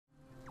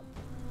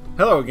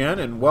Hello again,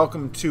 and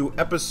welcome to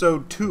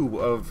episode 2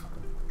 of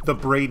the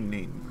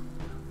Braidening,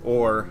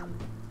 or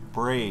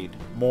Braid.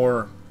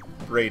 more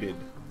braided.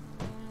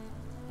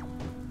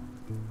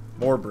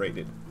 More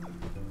braided.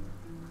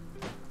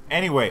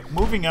 Anyway,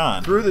 moving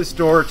on. Through this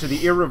door to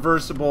the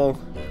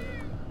irreversible,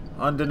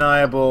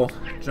 undeniable,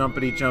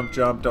 jumpity jump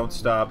jump, don't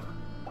stop.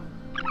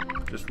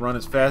 Just run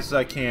as fast as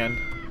I can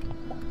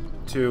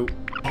to,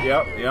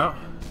 yeah.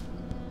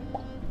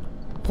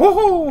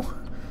 Woohoo!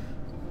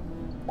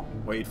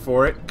 Wait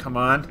for it. Come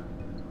on.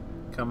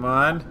 Come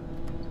on.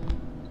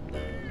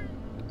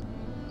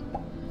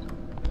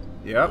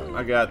 Yep,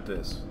 I got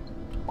this.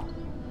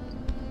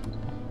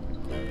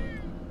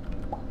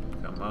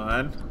 Come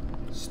on.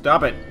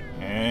 Stop it.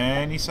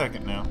 Any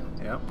second now.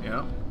 Yep.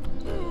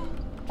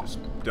 Just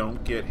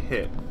don't get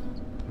hit.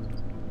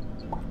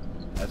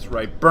 That's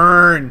right.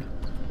 Burn!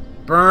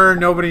 Burn!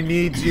 Nobody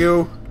needs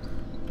you.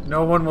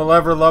 No one will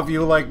ever love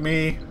you like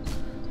me.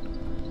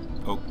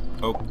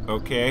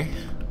 Okay.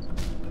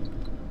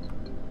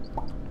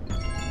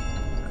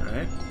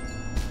 Alright.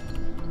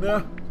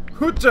 No!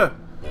 Hoota!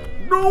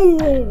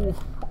 No!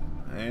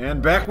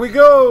 And back we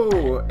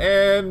go!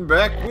 And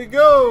back we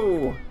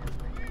go!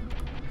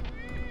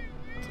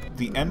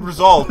 The end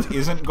result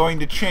isn't going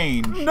to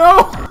change.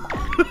 No!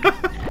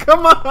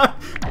 Come on!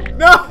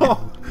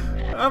 No!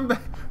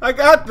 I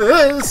got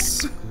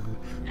this!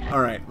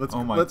 Alright,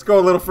 let's go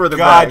a little further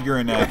back. God, you're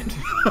inept.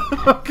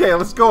 Okay,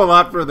 let's go a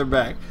lot further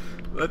back.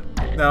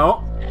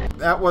 No,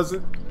 that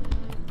wasn't...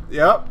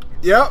 Yep,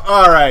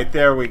 alright,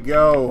 there we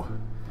go.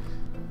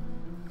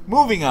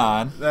 Moving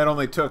on. That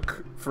only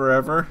took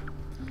forever.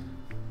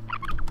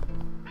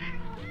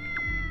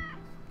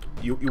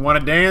 You want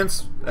to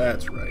dance?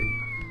 That's right.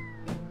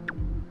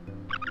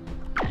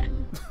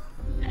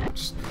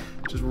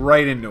 just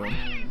right into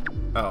him.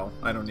 Oh,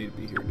 I don't need to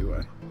be here, do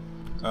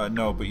I?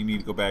 No, but you need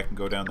to go back and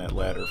go down that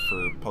ladder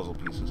for puzzle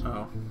pieces.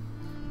 Oh.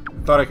 I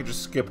thought I could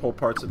just skip whole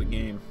parts of the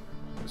game.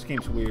 This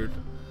game's weird.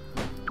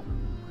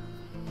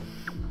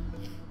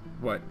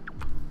 What?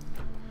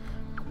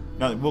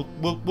 No,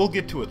 we'll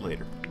get to it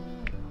later.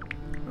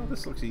 Oh,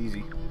 this looks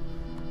easy.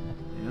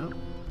 Yep.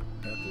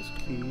 Got this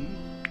key.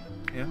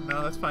 Yeah,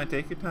 no, that's fine.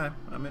 Take your time.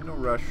 I'm in no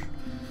rush.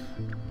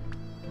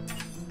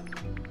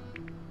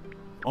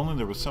 Only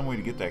there was some way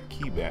to get that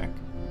key back.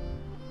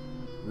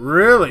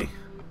 Really?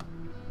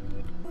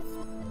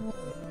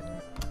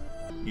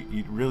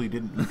 You really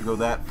didn't need to go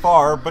that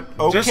far, but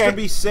okay. Just to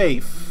be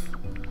safe.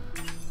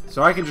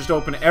 So I can just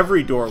open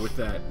every door with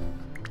that.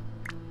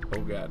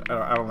 Oh god,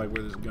 I don't like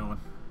where this is going.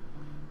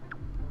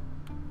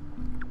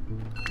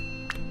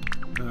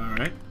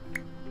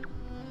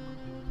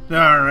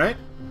 Alright.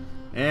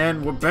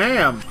 And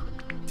bam!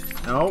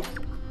 Nope.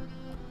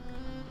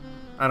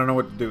 I don't know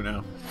what to do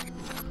now.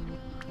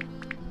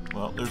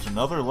 Well, there's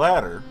another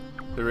ladder.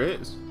 There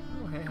is.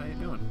 Oh, hey, how you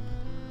doing?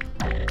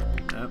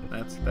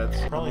 That's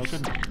Probably almost,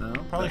 shouldn't. No,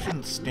 probably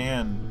shouldn't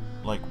stand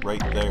like right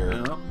there.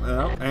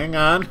 No, hang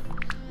on.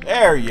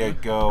 There you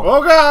go.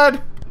 Oh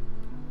god!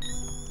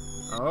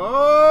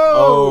 Oh!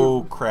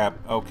 Oh crap.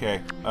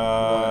 Okay.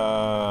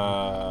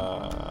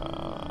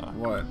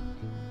 What?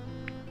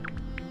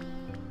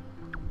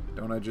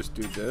 Don't I just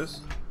do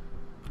this?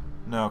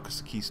 No,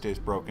 because the key stays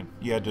broken.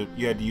 You had to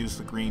use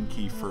the green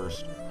key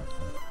first.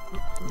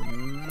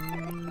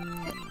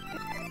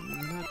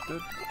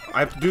 I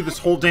have to do this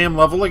whole damn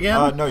level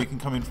again? No, you can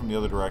come in from the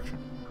other direction.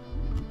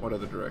 What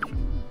other direction?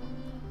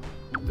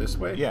 This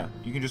way? Yeah,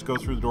 you can just go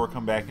through the door,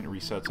 come back, and it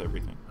resets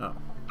everything. Oh.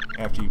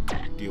 After you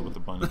deal with the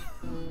bunny.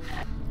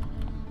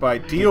 By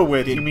deal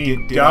with, you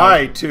mean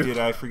die too. Did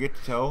I forget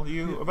to tell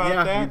you about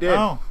that? Yeah, you did.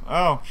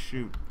 Oh,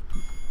 shoot.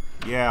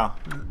 Yeah.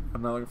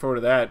 I'm not looking forward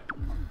to that.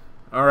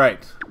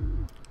 Alright.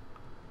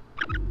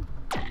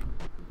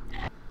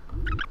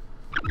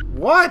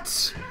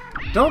 What?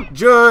 Don't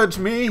judge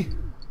me.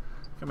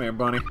 Come here,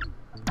 bunny.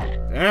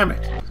 Damn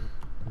it.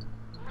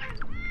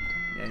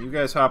 Yeah, you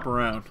guys hop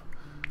around.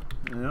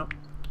 Yep.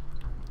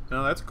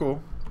 No, that's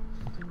cool.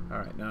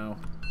 Alright, now.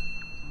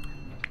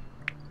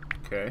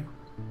 Okay.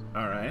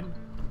 Alright.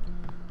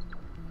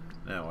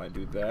 Now I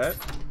do that.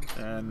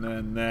 And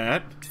then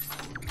that.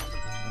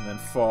 And then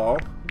fall.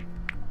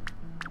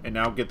 And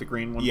now get the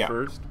green one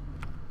first.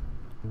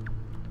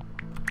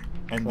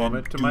 And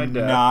Plummet then to do my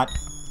death. not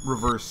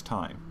reverse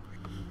time.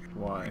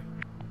 Why?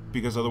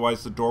 Because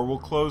otherwise the door will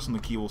close and the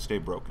key will stay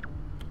broken.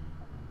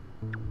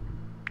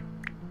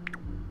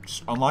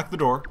 Just unlock the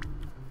door.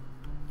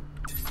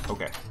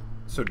 Okay.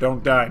 So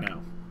don't die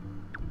now.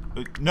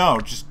 No,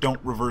 just don't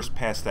reverse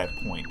past that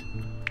point.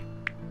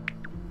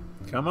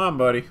 Come on,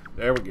 buddy.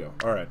 There we go.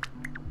 Alright.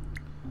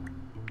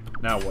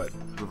 Now what?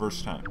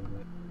 Reverse time.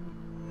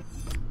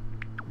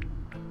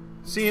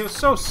 See, it was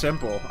so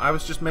simple. I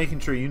was just making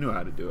sure you knew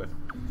how to do it.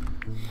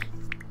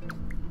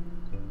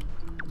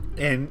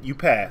 And you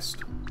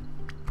passed.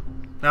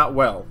 Not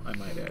well, I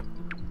might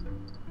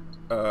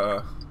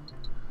add.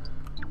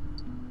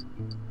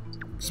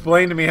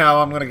 Explain to me how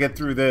I'm gonna get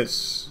through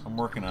this. I'm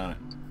working on it.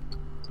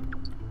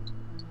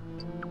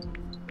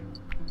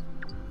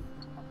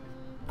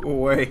 Go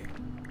away.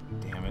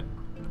 Damn it.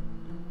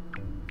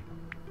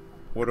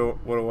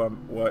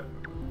 What?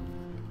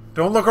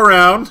 Don't look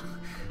around.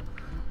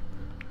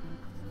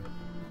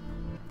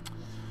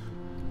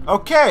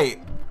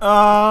 Okay.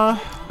 I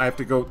have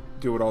to go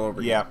do it all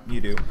over again. Yeah,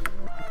 you do.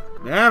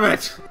 Damn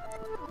it!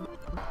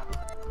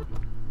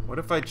 What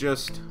if I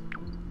just...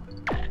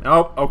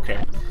 Oh,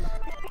 okay.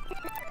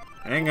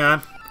 Hang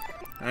on.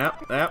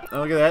 Yep,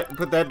 look at that.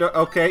 Put that door...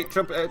 Okay,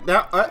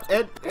 now,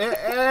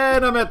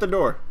 and I'm at the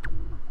door.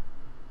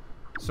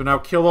 So now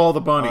kill all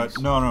the bunnies.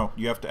 No.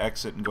 You have to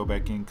exit and go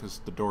back in because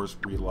the door's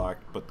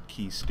relocked, but the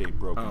keys stay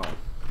broken.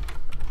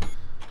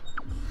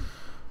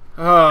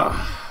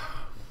 Oh.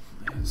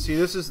 See,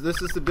 this is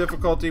the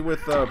difficulty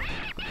with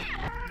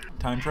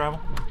Time travel?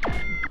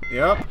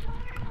 Yep.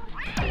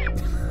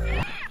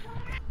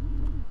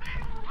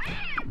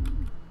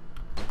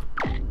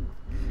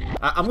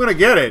 I'm gonna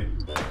get it.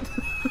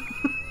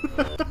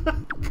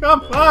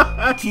 Come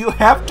on. You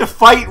have to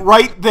fight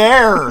right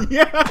there.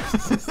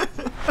 Yes.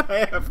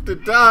 I have to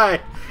die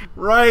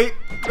right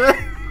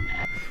there.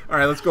 All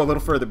right, let's go a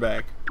little further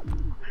back.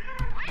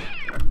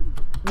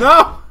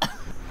 No.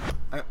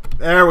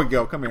 There we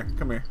go. Come here.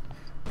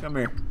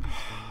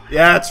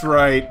 Yeah, that's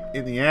right.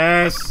 In the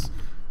ass.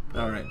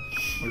 All right.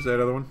 Where's that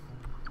other one?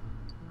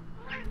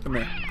 Come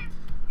here.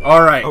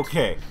 All right.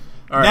 Okay.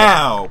 All right.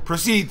 Now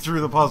proceed through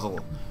the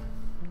puzzle.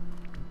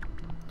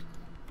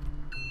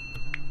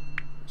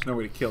 There's no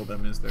way to kill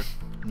them, is there?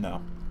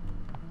 No.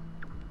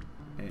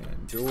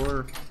 And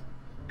door.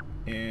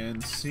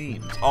 And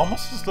scene. It's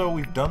almost as though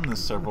we've done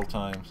this several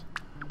times.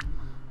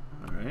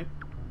 Alright.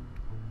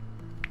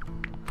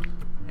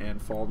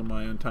 And fall to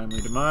my untimely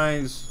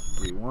demise.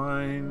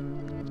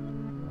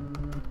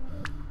 Rewind.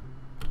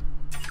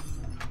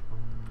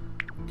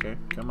 Okay,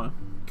 come on.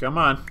 Come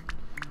on.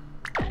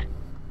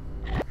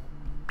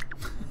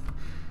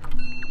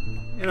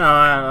 You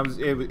know,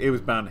 it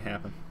was bound to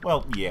happen.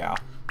 Well, yeah,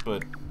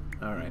 but...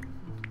 Alright.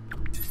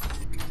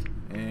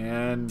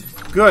 And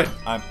good.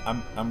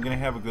 I'm gonna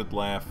have a good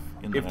laugh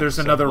in the If there's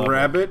next another level.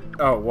 rabbit,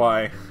 oh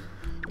why?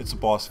 It's a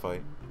boss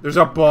fight. There's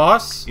a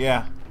boss?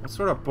 Yeah. What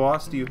sort of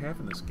boss do you have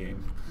in this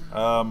game?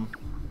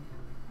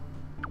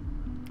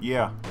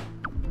 Yeah.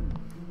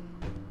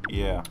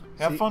 Yeah.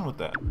 Have See? fun with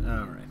that.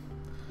 Alright.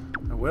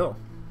 I will.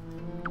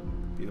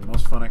 Be the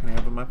most fun I can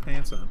have with my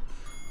pants on.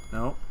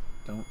 No,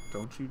 don't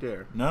you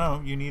dare.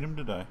 No, you need him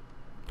to die.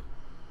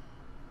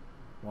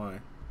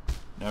 Why?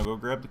 Now go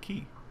grab the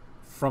key.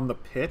 From the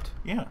pit?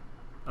 Yeah.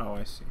 Oh,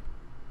 I see.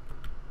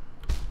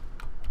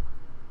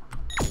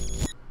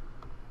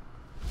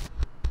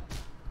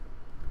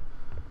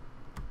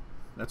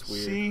 That's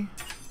weird. See?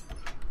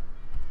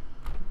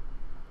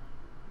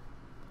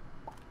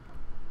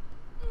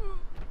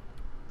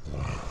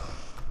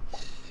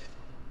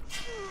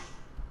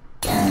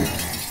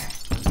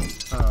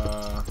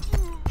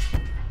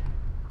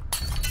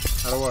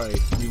 How do I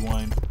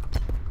Rewind.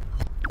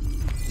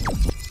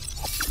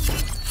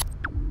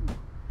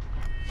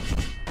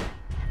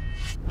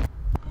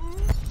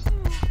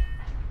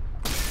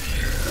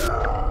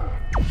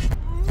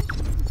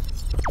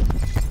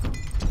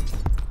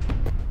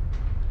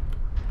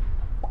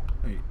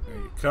 Are you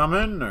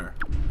coming or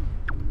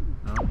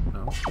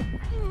no?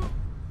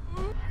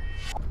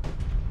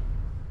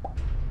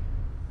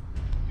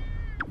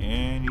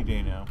 Any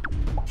day now.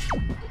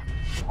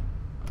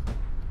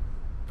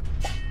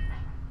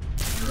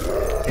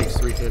 Takes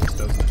 3 hits,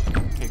 doesn't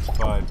it? Takes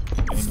 5.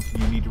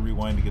 And you need to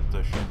rewind to get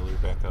the chandelier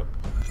back up.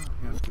 I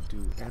don't have to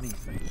do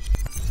anything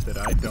that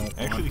I don't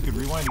Actually, you want. could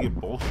rewind to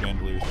get both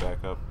chandeliers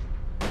back up.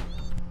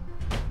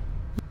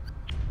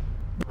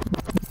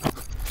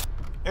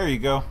 There you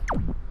go.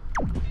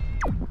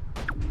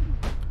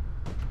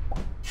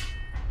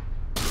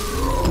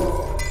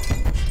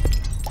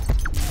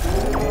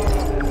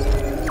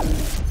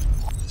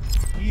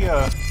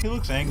 He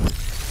looks angry.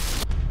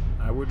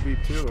 I would be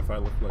too if I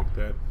looked like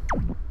that.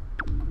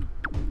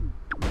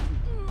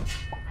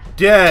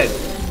 Dead!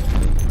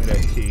 Give me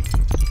that key.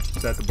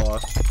 Is that the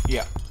boss?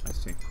 Yeah. I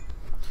see.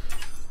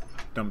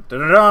 Dum da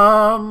da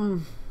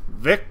dum!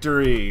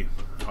 Victory!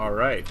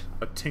 Alright.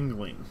 A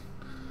tingling.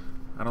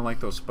 I don't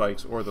like those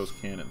spikes or those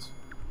cannons.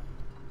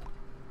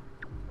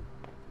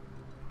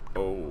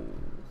 Oh.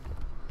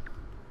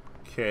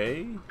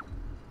 Okay.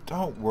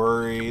 Don't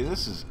worry,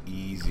 this is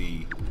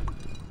easy.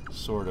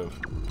 Sort of.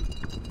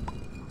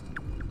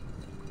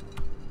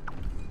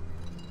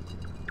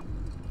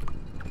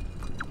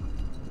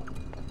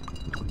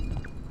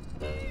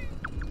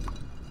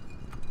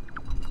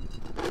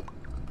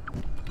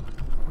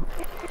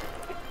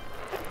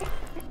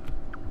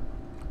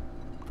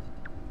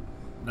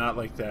 Not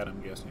like that,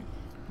 I'm guessing.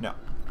 No.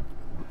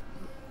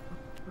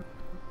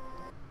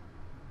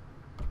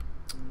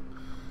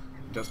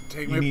 Doesn't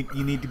take You me...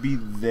 need to be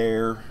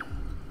there,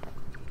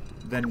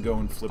 then go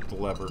and flip the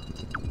lever.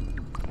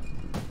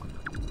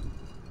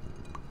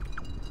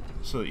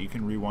 So that you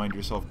can rewind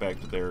yourself back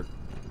to there.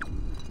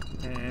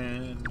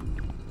 And...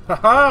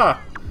 Haha!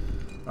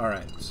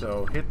 Alright,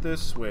 so hit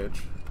this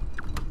switch.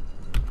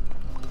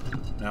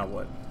 Now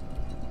what?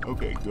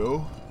 Okay,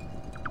 go.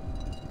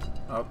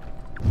 Up.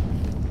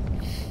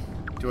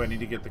 Do I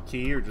need to get the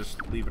key or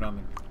just leave it on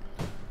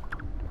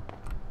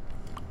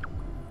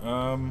the...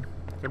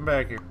 Come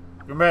back here.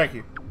 Come back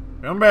here.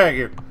 Come back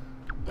here.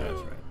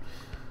 That's right.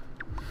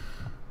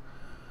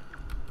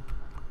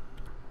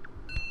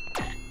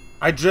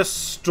 I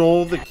just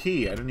stole the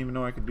key. I didn't even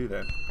know I could do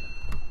that.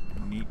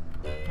 Neat.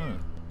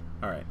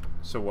 Alright,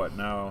 so what?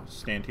 Now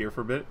stand here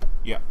for a bit?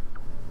 Yeah.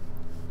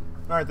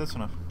 Alright, that's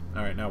enough.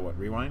 Alright, now what?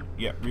 Rewind?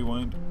 Yeah,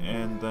 rewind,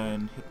 and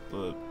then hit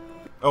the...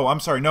 Oh, I'm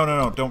sorry. No, no,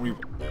 no. Don't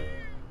rewind.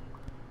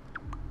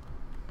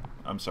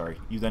 I'm sorry.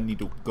 You then need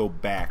to go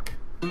back.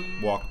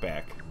 Walk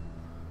back.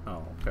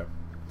 Oh, okay.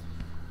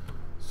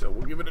 So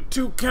we'll give it a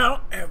 2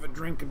 count. Have a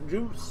drink of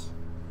juice.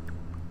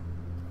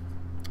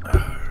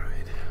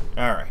 Alright.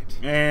 Alright.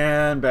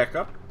 And back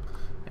up.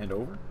 And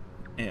over.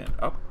 And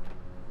up.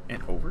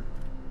 And over.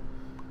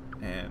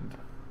 And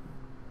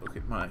look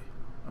at my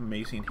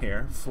amazing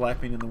hair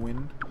flapping in the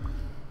wind.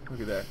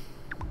 Look at that.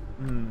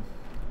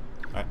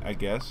 I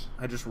guess.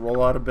 I just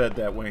roll out of bed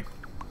that way.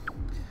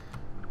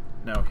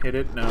 Now hit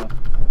it. Now.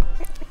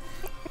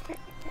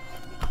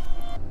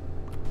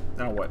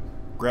 Now what?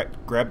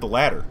 Grab the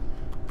ladder.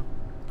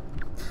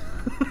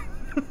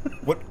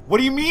 What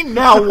do you mean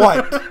now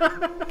what?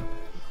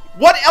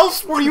 What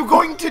else were you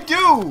going to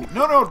do?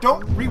 No, no,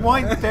 don't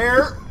rewind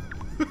there.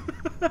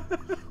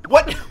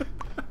 What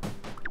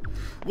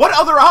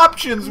other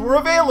options were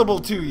available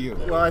to you?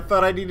 Well, I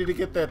thought I needed to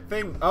get that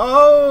thing.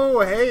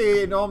 Oh,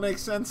 hey, it all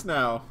makes sense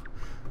now.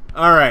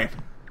 Alright.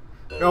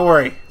 Don't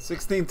worry.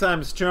 16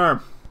 times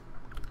charm.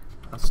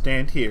 I'll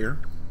stand here.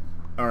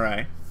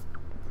 Alright.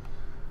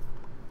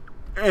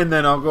 And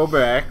then I'll go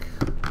back.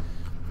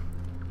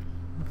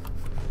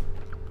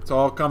 It's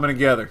all coming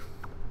together.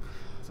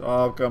 It's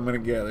all coming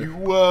together.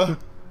 You,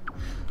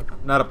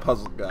 Not a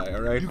puzzle guy,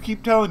 alright? you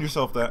keep telling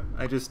yourself that.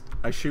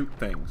 I shoot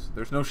things.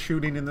 There's no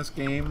shooting in this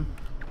game.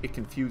 It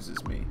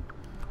confuses me.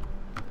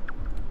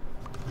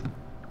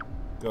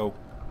 Go.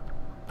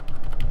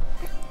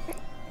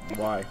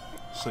 Why?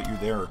 So that you're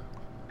there.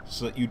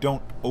 So that you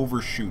don't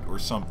overshoot or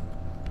something.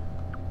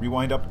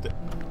 Rewind up the...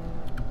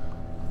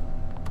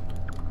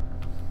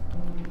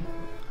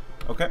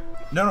 Okay.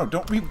 No, no,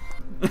 don't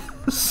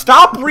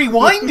Stop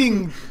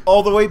rewinding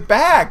all the way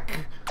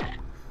back!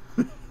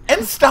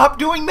 And stop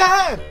doing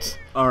that!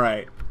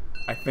 Alright.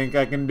 I think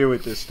I can do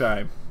it this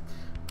time.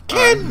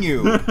 Can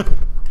you?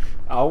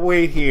 I'll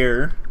wait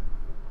here.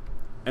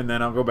 And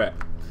then I'll go back.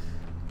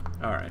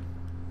 Alright.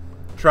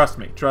 Trust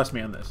me. Trust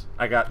me on this.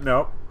 I got...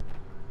 Nope.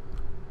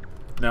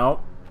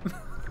 Nope.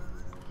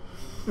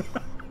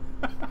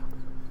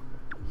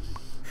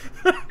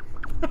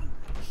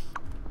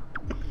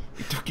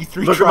 It took you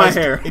 3 Look tries. at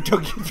my hair. It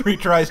took you 3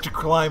 tries to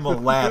climb a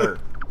ladder.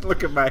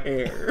 Look at my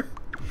hair.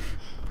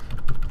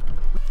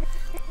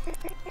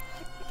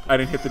 I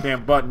didn't hit the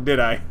damn button, did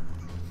I?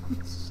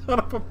 Son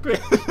of a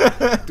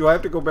bitch. Do I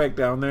have to go back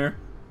down there?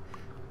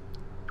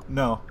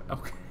 No.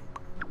 Okay.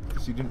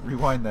 Because you didn't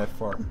rewind that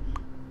far.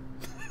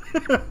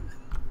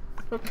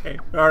 Okay.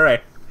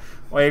 Alright.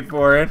 Wait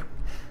for it.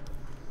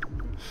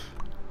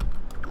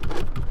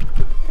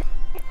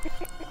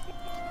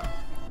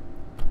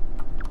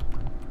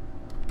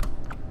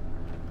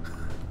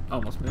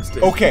 Almost missed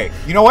it. Okay,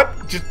 you know what?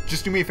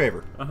 Just do me a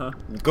favor. Uh-huh.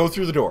 Go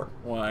through the door.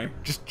 Why?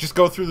 Just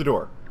go through the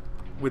door.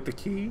 With the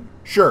key?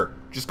 Sure.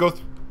 Just go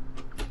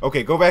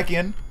Okay, go back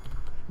in.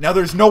 Now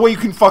there's no way you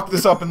can fuck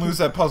this up and lose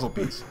that puzzle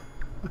piece.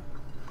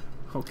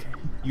 Okay.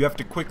 You have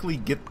to quickly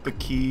get the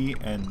key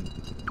and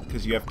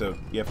because you have to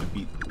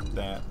beat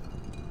that.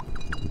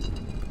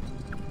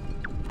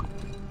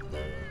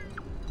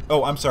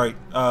 Oh, I'm sorry.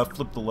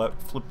 Flip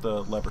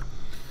the lever.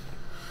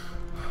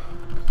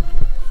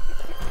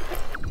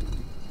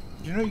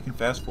 Do you know you can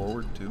fast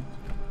forward too?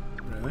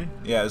 Really?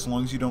 Yeah, as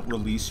long as you don't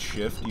release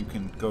shift, you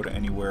can go to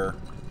anywhere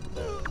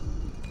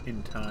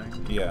In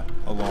time? yeah,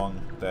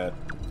 along that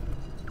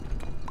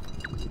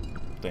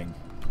thing.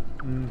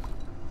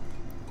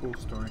 Cool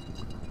story.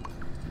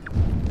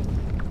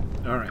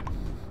 Alright.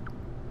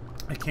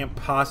 I can't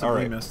possibly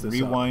Alright, mess this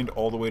rewind up.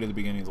 all the way to the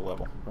beginning of the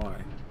level. Why?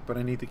 But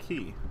I need the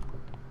key.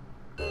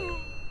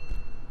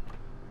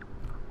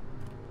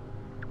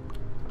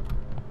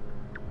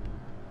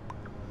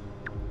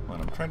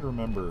 I'm trying to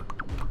remember.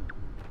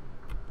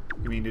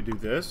 You mean to do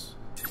this?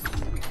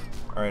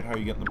 Alright, how are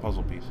you getting the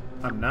puzzle piece?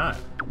 I'm not.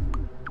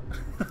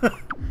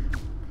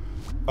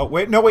 Oh,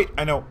 wait, no, wait,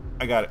 I know.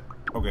 I got it.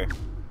 Okay.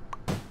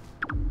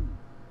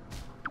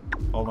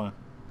 Hold on.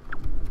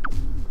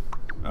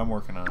 I'm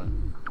working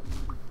on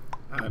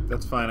it.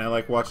 That's fine. I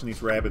like watching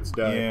these rabbits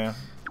die. Yeah.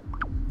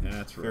 Yeah,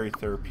 that's right. Very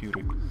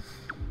therapeutic.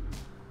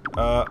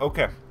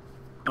 Okay.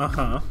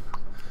 Uh-huh.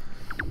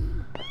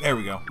 There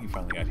we go. You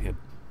finally got hit.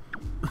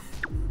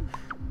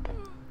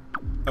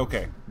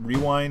 Okay.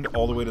 Rewind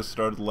all the way to the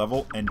start of the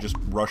level and just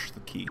rush the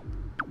key.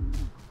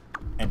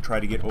 And try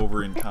to get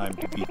over in time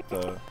to beat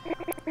the...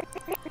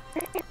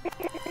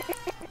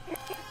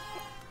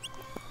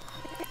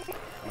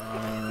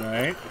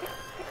 Alright.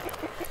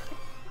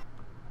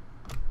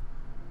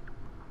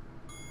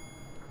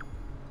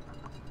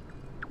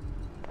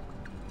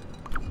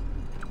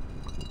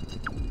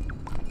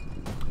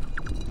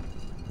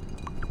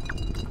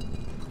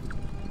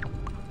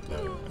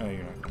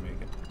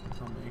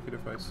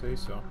 say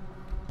so.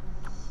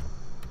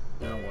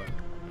 Now what?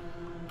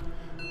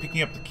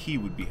 Picking up the key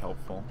would be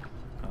helpful.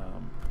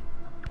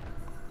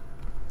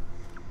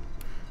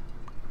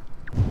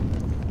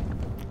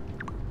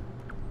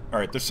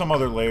 Alright, there's some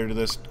other layer to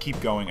this.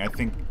 Keep going.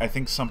 I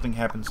think something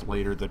happens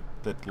later that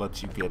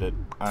lets you get it.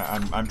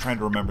 I'm trying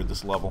to remember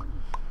this level.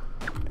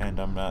 And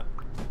I'm not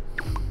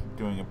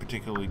doing a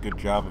particularly good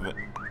job of it.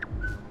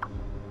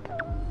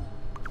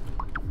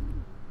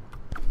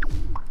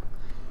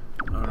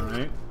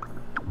 Alright.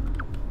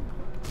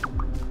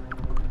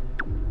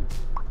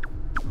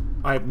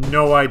 I have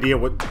no idea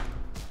what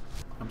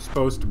I'm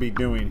supposed to be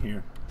doing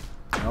here.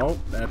 Nope,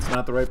 that's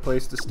not the right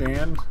place to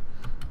stand.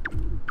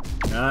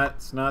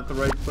 That's not the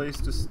right place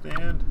to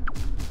stand.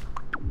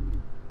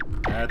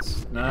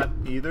 That's not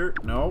either.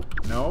 Nope,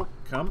 nope.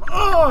 Come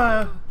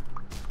on!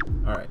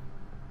 Alright.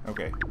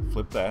 Okay,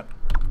 flip that.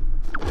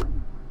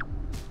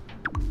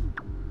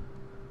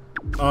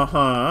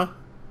 Uh-huh.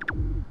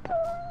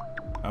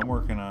 I'm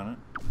working on it.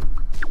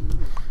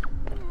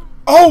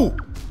 Oh!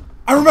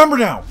 I remember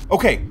now!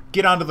 Okay,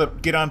 get onto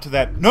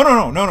that.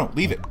 No,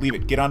 leave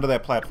it. Get onto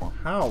that platform.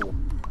 How?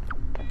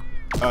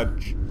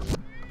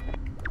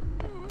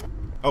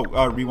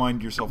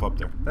 Rewind yourself up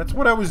there. That's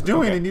what I was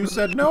doing, Okay. and you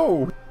said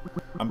no.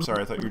 I'm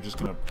sorry, I thought you were just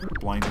gonna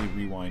blindly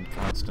rewind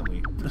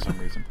constantly for some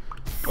reason.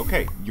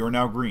 Okay, you're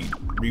now green.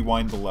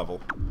 Rewind the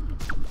level.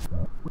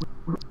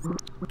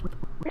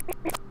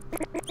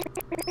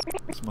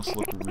 This must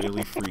look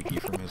really freaky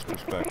from his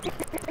perspective.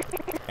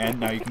 And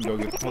now you can go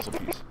get the puzzle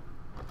piece.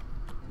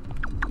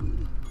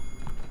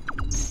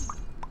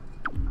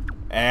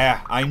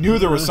 Ah, I knew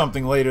there was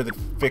something later that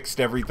fixed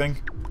everything.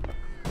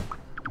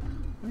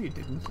 No, you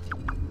didn't.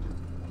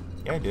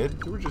 Yeah, I did.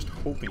 You were just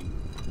hoping.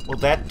 Well,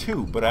 that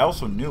too, but I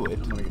also knew it.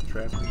 I'm gonna get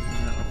trapped. Okay.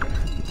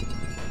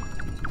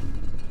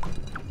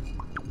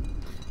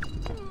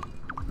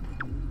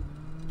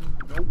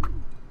 Nope.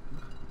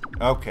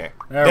 Okay.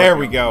 There There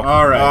we we go. go.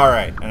 Alright.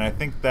 Alright. And I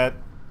think that...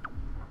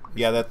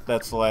 Yeah,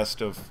 that's the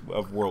last of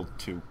World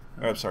 2.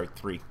 Or, I'm sorry,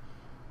 3.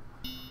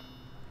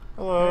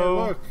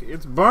 Hello. Hey, look,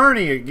 it's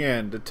Barney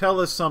again to tell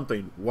us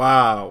something.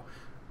 Wow,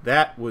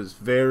 that was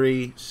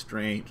very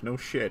strange. No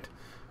shit.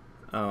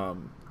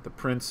 The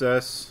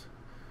princess.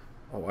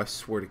 Oh, I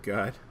swear to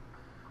God.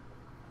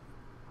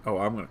 Oh,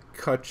 I'm gonna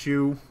cut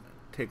you.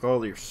 Take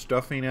all your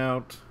stuffing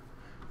out,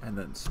 and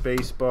then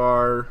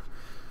spacebar.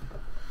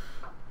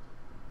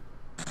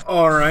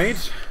 All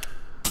right.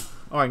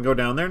 Oh, I can go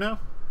down there now.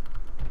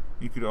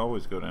 You could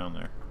always go down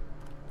there.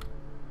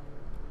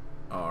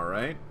 All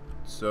right.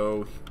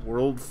 So,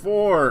 World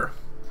 4.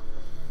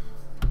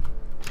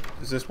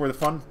 Is this where the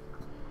fun...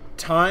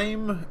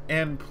 Time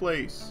and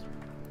place.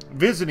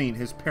 Visiting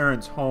his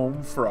parents'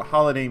 home for a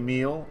holiday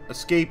meal,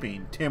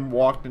 escaping, Tim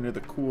walked into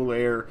the cool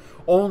air,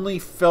 only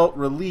felt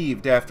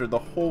relieved after the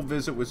whole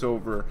visit was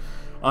over.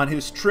 On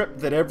his trip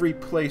that every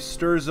place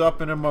stirs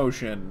up an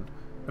emotion,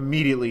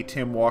 immediately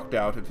Tim walked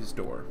out of his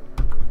door.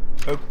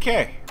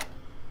 Okay.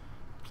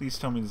 Please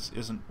tell me this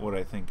isn't what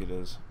I think it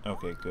is.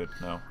 Okay, good.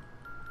 No.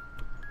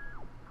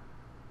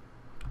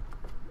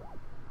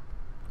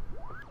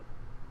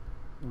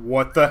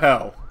 What the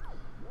hell?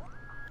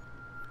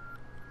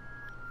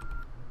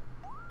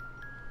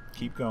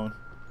 Keep going.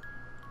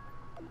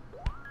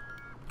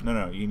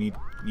 No, you need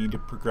to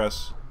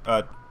progress.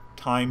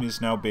 Time is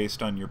now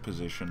based on your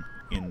position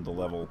in the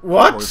level.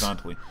 What?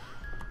 Horizontally.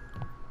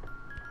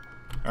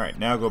 Alright,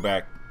 now go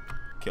back.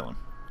 Kill him.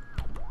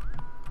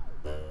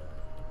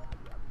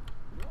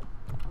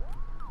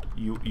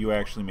 You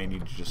actually may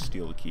need to just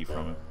steal the key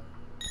from him.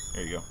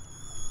 There you go.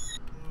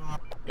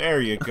 There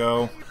you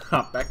go.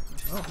 Hop back.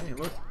 Oh, hey,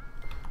 look.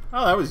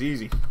 Oh, that was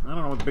easy. I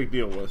don't know what the big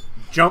deal was.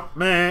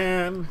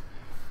 Jumpman!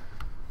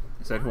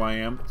 Is that who I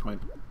am? It's my...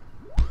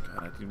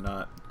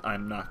 God,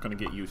 I'm not going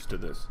to get used to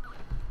this.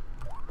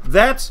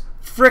 That's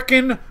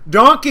frickin'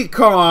 Donkey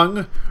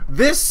Kong!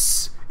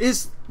 This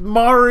is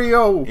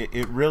Mario!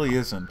 It really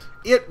isn't.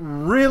 It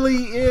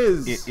really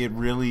is! It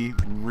really,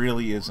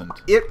 really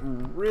isn't. It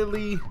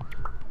really,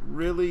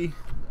 really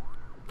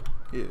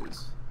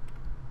is.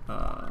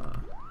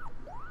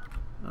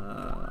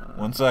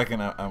 1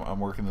 second, I'm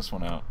working this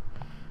one out.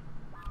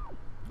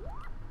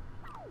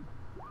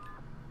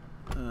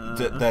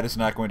 That is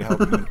not going to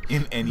help you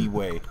in any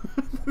way.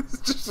 This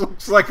just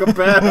looks like a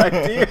bad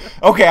idea.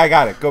 Okay, I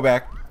got it. Go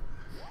back.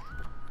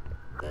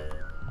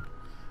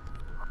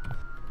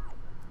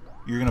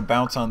 You're going to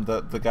bounce on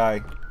the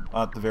guy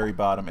at the very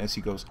bottom as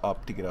he goes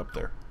up to get up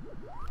there.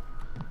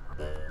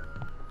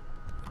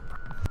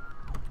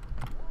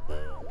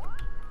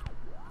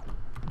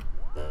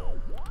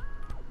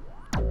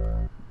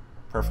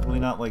 Preferably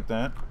not like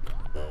that.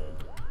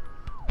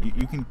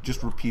 You can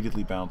just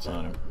repeatedly bounce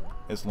on him,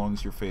 as long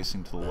as you're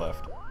facing to the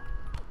left.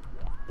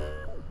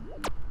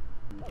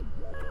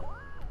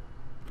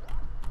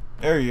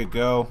 There you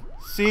go.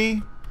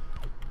 See?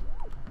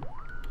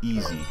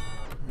 Easy.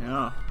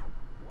 Yeah.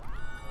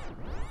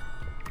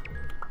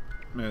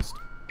 Missed.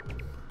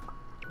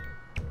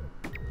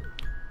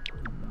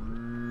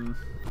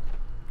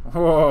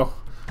 Oh,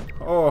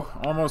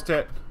 almost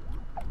hit.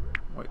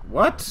 Wait,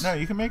 What? No,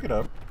 you can make it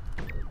up.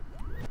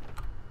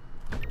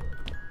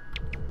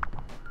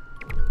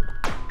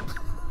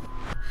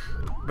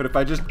 But if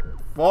I just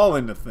fall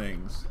into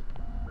things...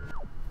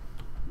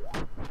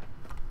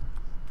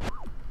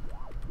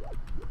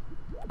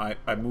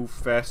 I move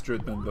faster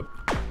than the...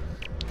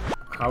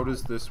 How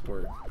does this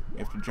work? You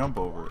have to jump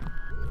over it.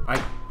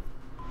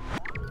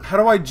 How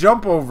do I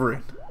jump over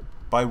it?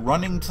 By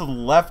running to the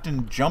left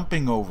and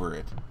jumping over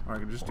it. Or I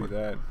can just do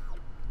that.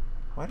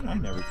 Why did I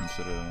never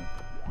consider that?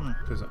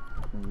 Because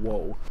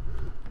whoa.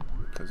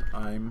 Because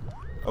I'm...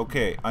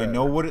 Okay, I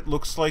know what it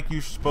looks like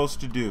you're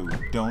supposed to do.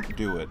 Don't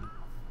do it.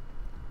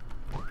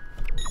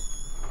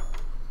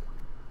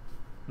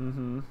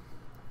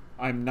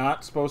 I'm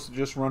not supposed to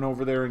just run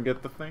over there and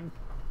get the thing?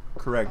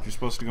 Correct. You're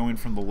supposed to go in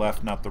from the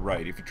left, not the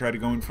right. If you try to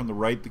go in from the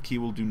right, the key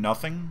will do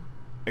nothing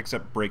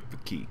except break the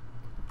key.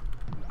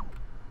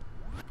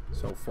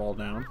 So fall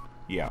down?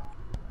 Yeah.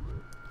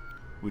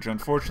 Which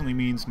unfortunately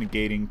means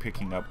negating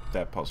picking up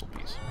that puzzle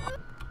piece.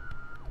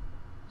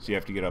 So you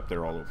have to get up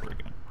there all over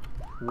again.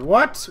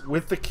 What?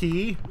 With the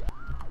key?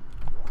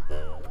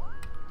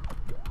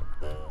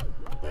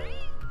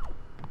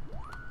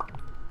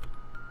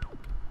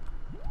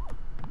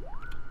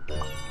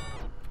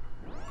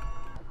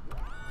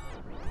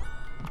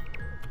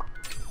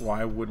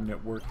 Why wouldn't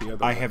it work the other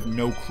way? I have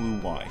no clue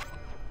why.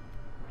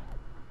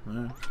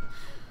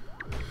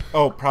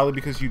 Oh, probably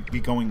because you'd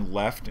be going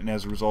left, and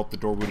as a result, the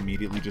door would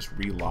immediately just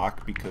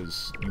relock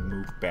because you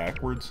moved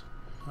backwards.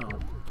 Oh.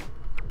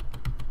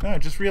 No, I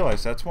just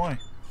realized that's why.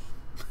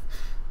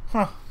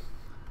 Huh.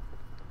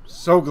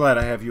 So glad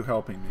I have you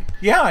helping me.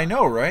 Yeah, I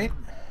know, right?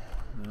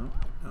 No,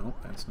 no,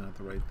 that's not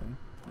the right thing.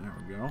 There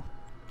we go.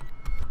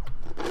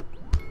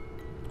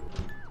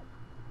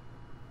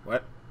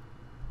 What?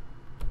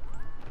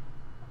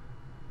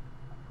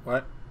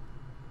 What?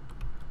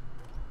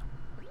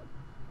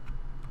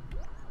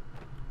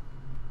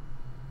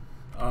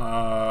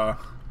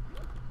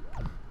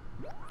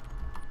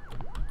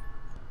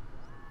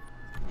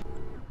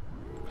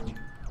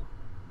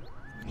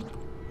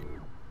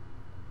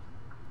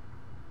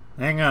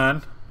 Hang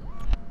on.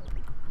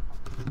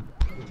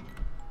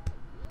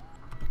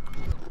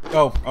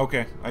 Oh,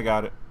 okay, I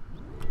got it.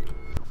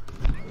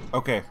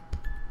 Okay.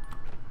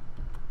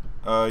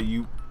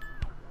 You...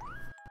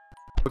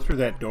 Go through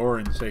that door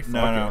and say fuck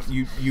No, it.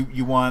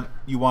 you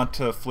want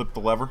to flip the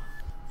lever?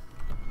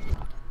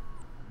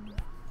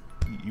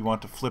 You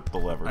want to flip the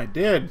lever. I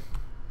did.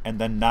 And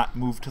then not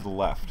move to the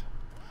left.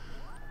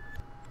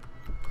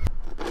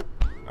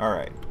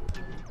 Alright.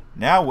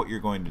 Now what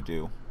you're going to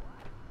do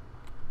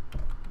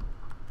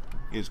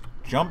is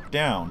jump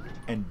down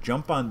and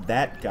jump on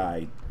that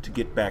guy to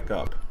get back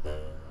up.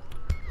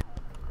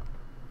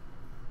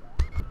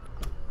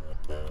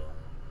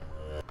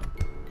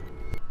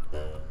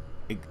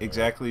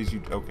 Exactly as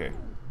you... Okay.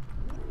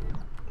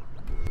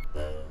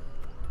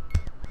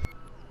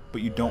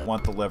 But you don't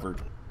want the lever...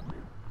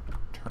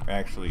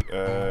 Actually,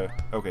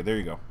 okay, there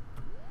you go.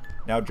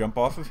 Now jump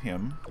off of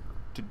him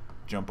to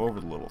jump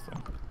over the little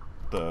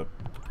thing.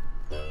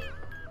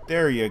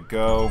 There you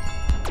go.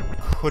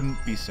 Couldn't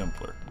be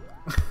simpler.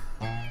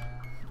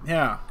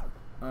 Yeah.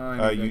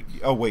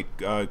 Oh wait,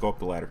 go up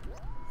the ladder.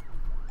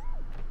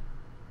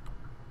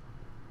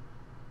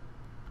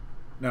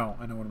 No,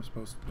 I know what I'm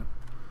supposed to do.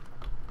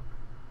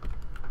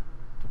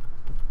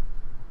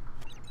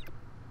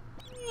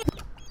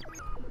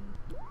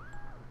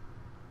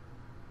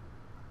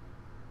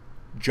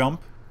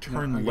 Jump,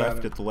 turn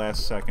left at the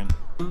last second.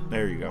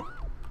 There you go.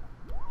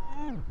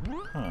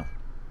 Huh.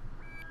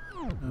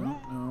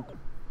 No.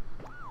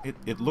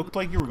 It looked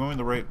like you were going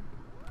the right...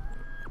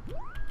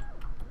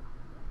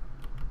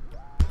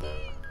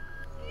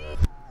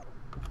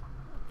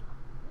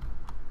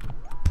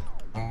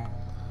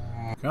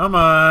 Come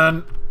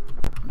on.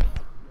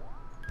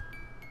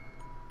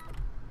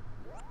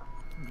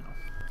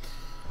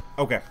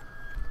 Okay.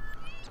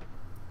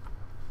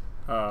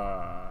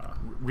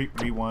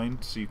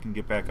 Rewind so you can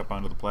get back up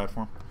onto the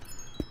platform.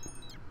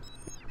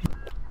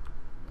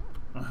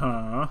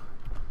 Uh-huh.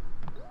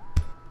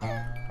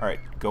 Alright,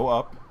 go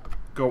up.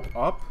 Go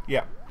up?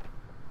 Yeah.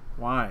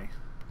 Why?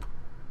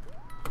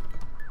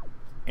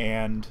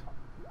 And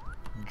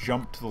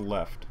jump to the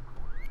left.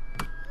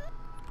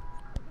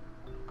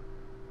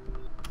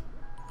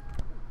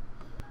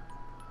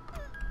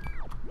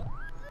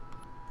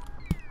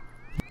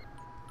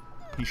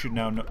 He should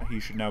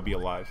now be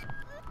alive.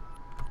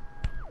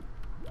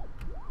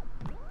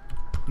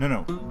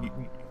 No.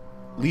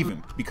 Leave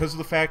him. Because of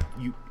the fact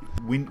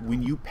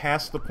when you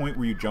pass the point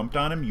where you jumped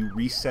on him, you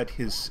reset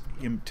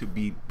him to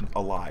be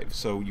alive.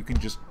 So you can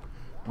just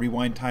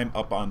rewind time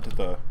up onto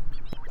the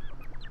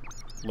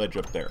ledge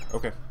up there.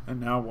 Okay. And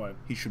now what?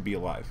 He should be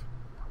alive.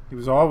 He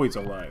was always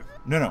alive.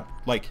 No.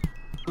 Like,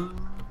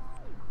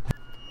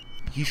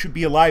 he should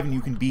be alive and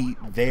you can be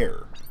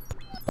there.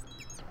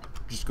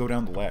 Just go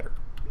down the ladder.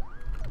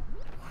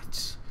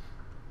 What?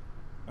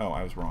 Oh,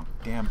 I was wrong.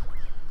 Damn.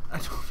 I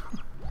don't know.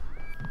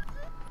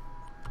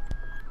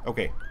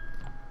 Okay.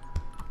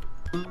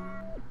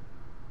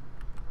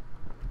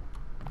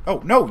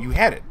 Oh, no, you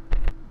had it.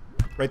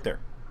 Right there.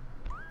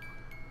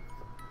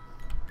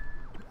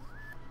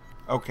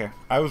 Okay,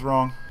 I was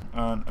wrong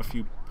on a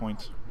few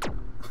points.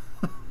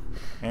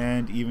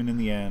 And even in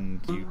the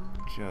end, you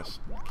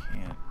just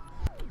can't.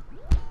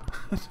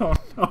 I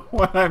don't know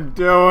what I'm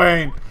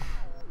doing.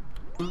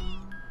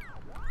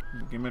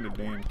 Give me the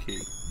damn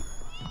key.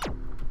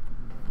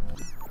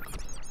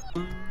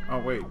 Oh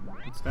wait,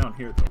 it's down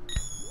here though.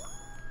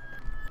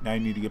 Now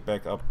you need to get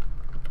back up.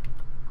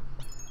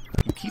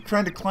 You keep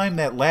trying to climb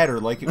that ladder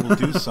like it will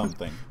do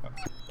something.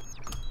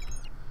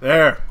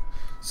 There.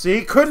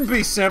 See? Couldn't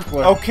be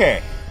simpler.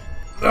 Okay.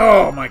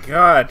 Oh my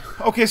god.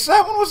 Okay, so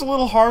that one was a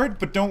little hard,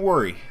 but don't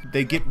worry.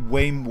 They get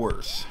way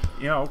worse.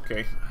 Yeah,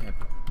 okay. I have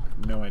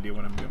no idea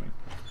what I'm doing.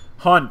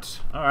 Hunt.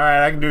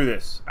 Alright, I can do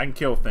this. I can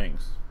kill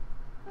things.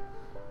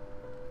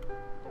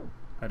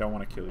 I don't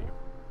want to kill you.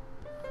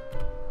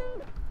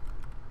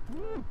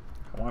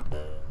 I want to...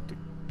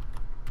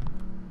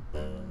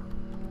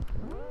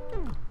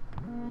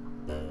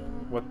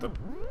 What the...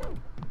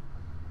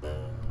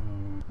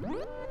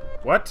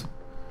 What?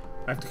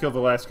 I have to kill the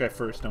last guy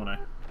first, don't I?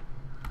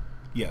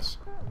 Yes.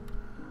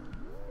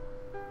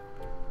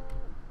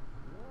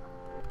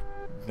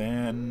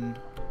 Then...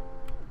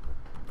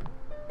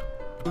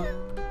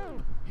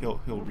 He'll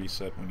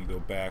reset when you go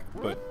back,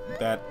 but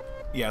that...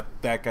 Yeah,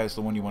 that guy's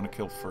the one you want to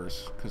kill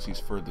first, because he's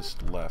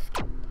furthest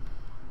left.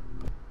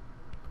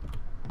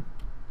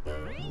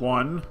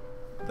 One.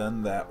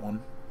 Then that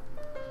one.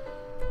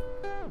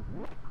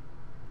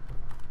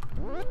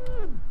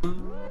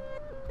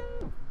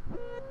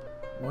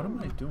 What am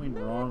I doing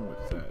wrong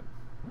with that?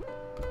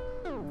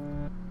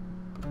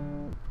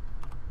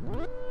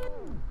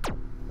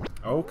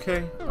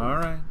 Okay,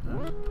 alright.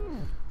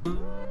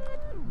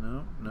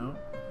 No, no.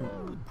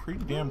 Pretty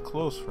damn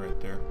close right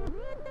there.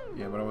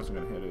 Yeah, but I wasn't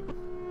gonna hit it.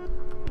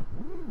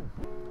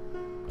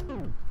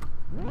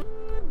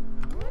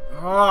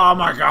 Oh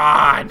my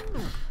god!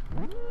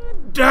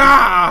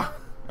 Ah!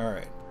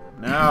 Alright.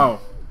 Now,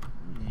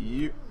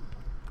 you...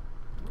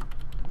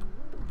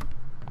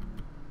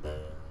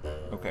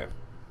 Okay.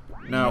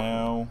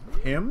 Now,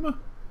 him?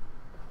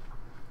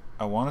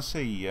 I want to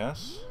say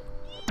yes.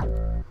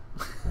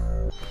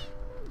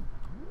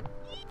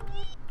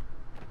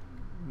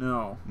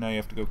 No. Now you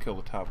have to go kill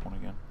the top one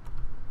again.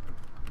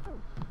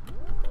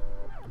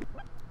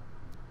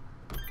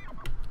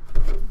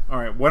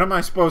 Alright, what am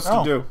I supposed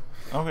to do?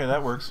 Okay,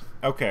 that works.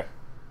 Okay.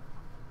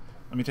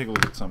 Let me take a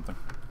look at something.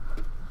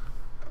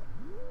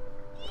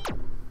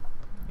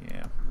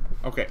 Yeah.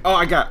 Okay. Oh,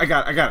 I got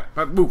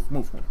it.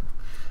 Move.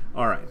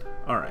 Alright.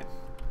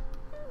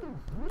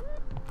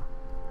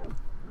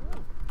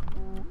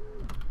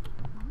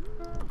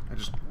 I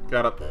just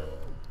got up.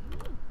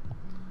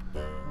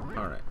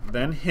 Alright.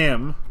 Then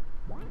him.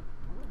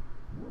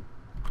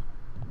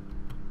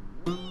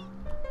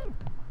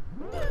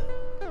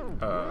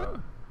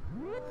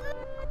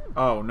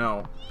 Oh,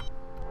 no.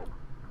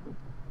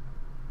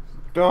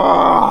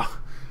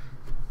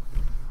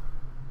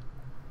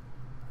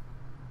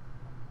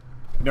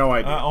 No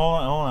idea.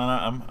 Hold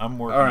on. I'm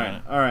working on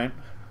it. Alright.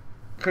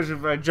 Because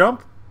if I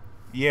jump...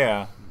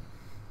 Yeah.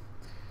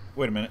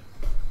 Wait a minute.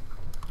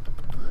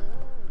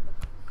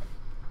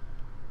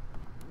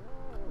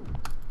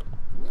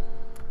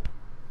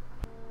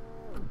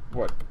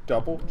 What?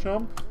 Double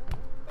jump?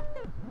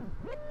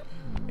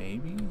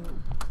 Maybe?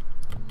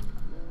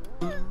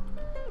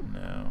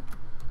 No.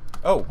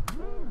 Oh!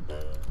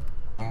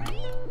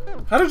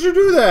 How did you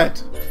do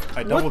that?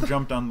 I double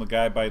jumped on the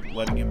guy by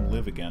letting him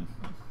live again.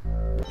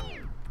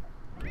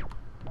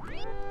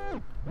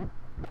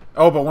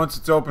 Oh, but once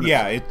it's open...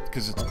 Yeah,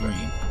 because it's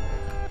green.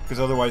 Because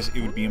otherwise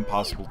it would be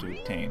impossible to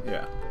obtain.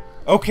 Yeah.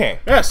 Okay.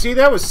 Yeah, see,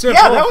 that was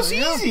simple. Yeah, that was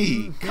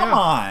easy! Come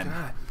on!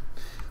 God.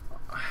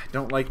 I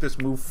don't like this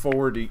move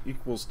forward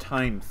equals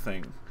time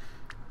thing.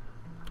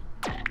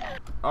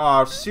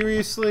 Oh,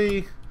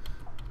 seriously?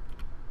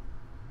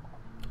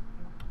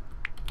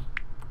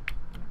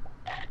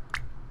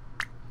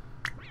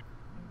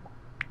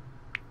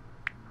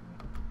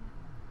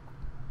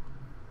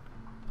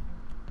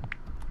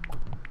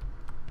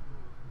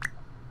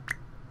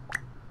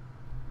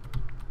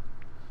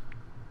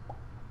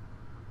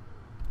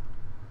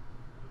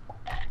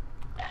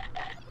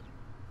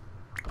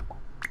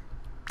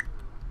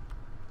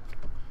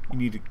 You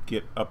need to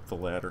get up the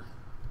ladder.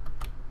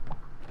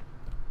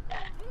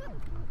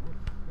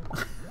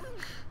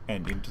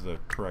 And into the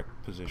correct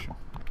position,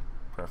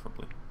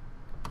 preferably.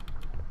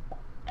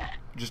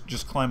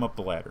 Just climb up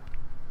the ladder.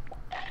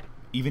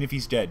 Even if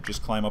he's dead,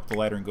 just climb up the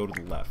ladder and go to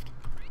the left.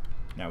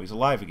 Now he's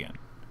alive again.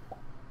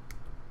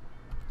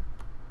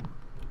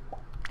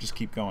 Just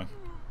keep going.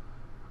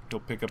 He'll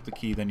pick up the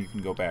key, then you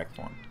can go back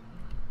for him.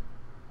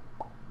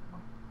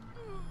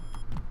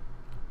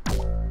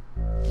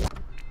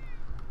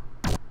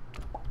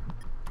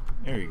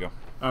 There you go.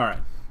 Alright.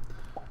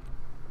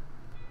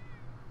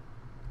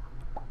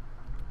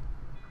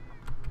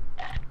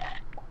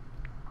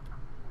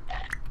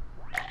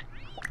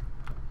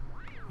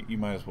 You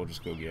might as well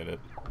just go get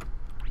it.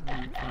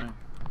 Fine.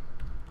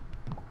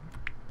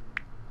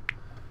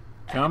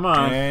 Come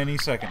on. Any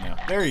second now.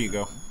 There you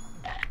go.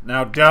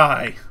 Now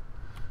die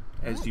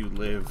as you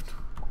lived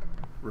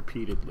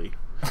repeatedly.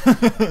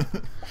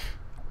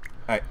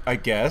 I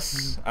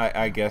guess.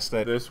 I guess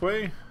that... This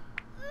way?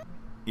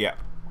 Yeah.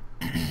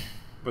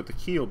 But the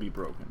key will be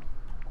broken.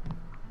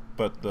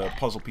 But the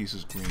puzzle piece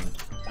is green.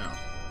 Oh.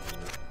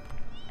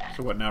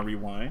 So what, now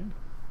rewind?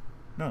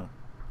 No.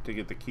 To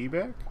get the key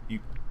back? You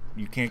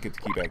can't get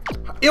the key back.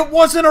 It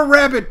wasn't a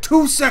rabbit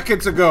 2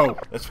 seconds ago!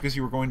 That's because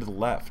you were going to the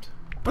left.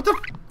 What the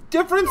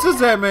difference does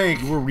that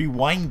make? You were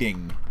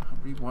rewinding.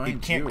 Rewind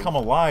It can't you. come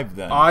alive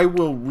then. I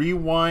will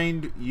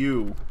rewind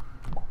you.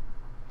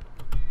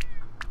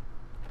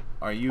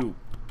 Are you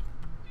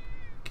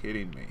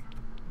kidding me?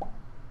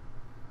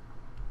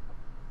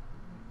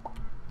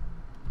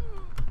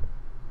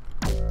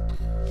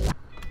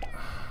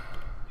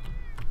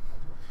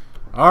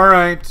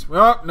 Alright.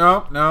 Well,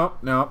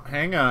 no.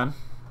 Hang on.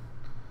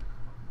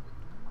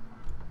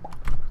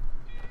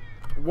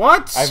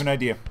 What? I have an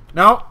idea.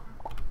 No.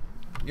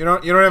 You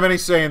don't have any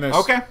say in this.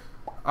 Okay.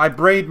 I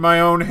braid my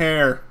own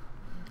hair.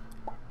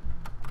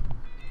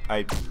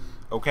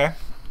 Okay.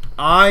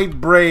 I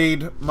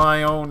braid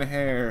my own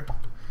hair.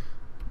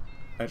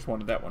 I just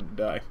wanted that one to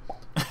die.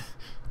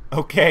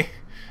 Okay.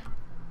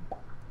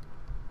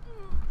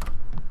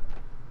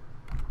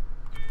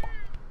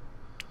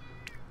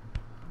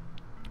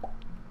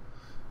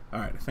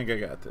 Alright, I think I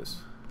got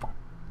this.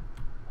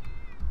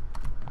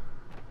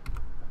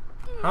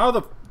 How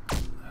the...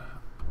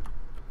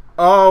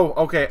 Oh,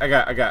 okay, I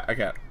got it.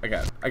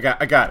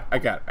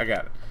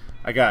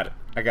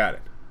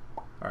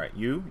 Alright,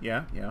 you?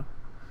 Yeah.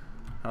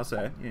 How's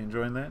that? You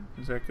enjoying that?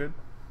 Is that good?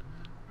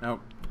 Now,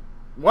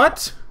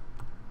 what?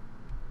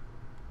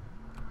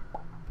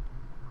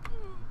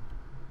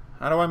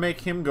 How do I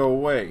make him go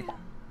away?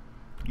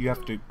 You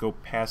have to go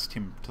past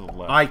him to the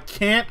left. I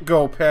can't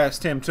go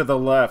past him to the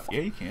left.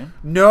 Yeah, you can.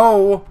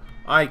 No,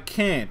 I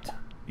can't.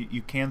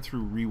 You can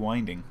through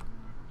rewinding.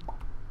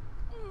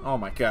 Oh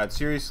my god,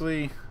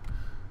 seriously?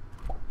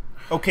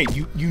 Okay,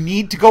 you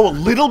need to go a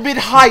little bit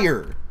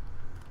higher.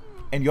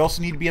 And you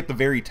also need to be at the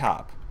very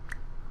top.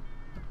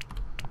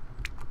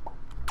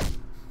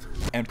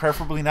 And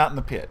preferably not in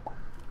the pit.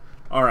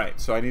 Alright,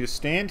 so I need to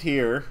stand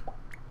here.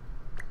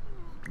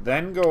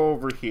 Then go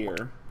over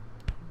here.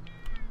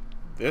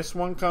 This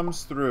one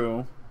comes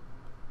through.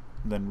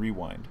 Then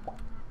rewind.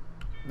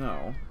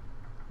 No.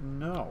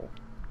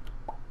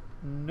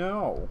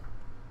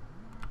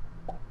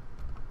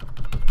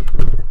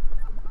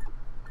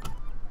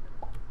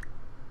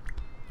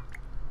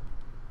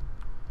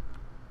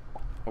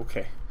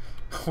 Okay.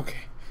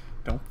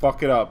 Don't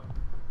fuck it up.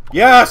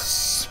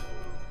 Yes!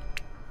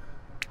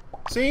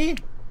 See?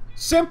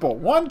 Simple.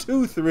 1,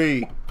 2,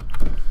 3.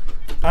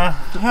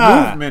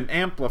 Movement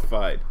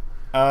amplified.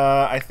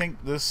 I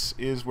think this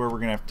is where we're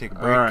gonna have to take a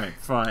break. Alright,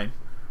 fine.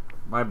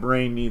 My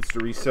brain needs to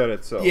reset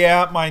itself.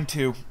 Yeah, mine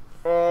too.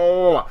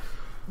 Oh!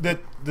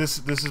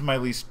 This is my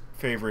least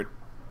favorite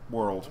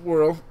world.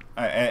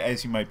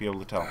 As you might be able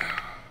to tell.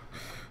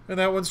 And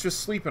that one's just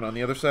sleeping on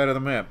the other side of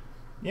the map.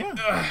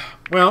 Yeah.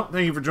 Well,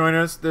 thank you for joining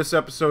us this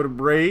episode of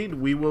Braid.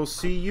 We will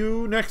see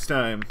you next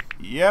time.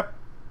 Yep.